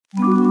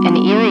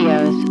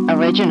Erios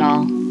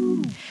original.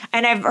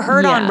 And I've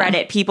heard on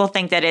Reddit, people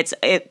think that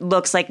it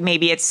looks like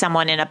maybe it's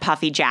someone in a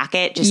puffy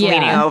jacket just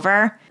leaning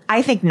over.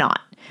 I think not.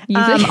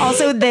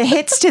 Also, the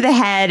hits to the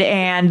head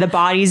and the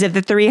bodies of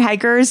the three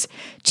hikers,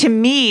 to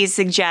me,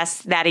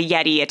 suggests that a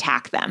Yeti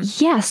attacked them.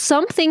 Yeah,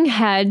 something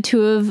had to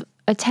have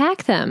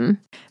attacked them.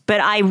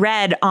 But I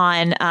read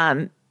on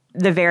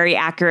the very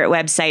accurate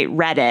website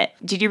Reddit.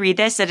 Did you read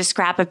this? That a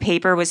scrap of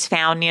paper was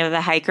found near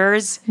the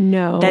hikers?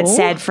 No. That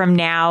said, from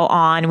now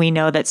on, we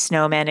know that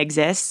snowman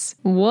exists.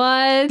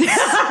 What?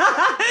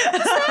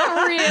 It's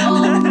not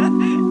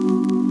real.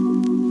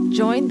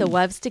 Join the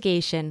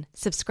Webstigation.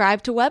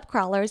 Subscribe to Web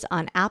Crawlers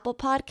on Apple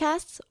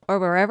Podcasts or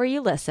wherever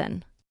you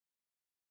listen.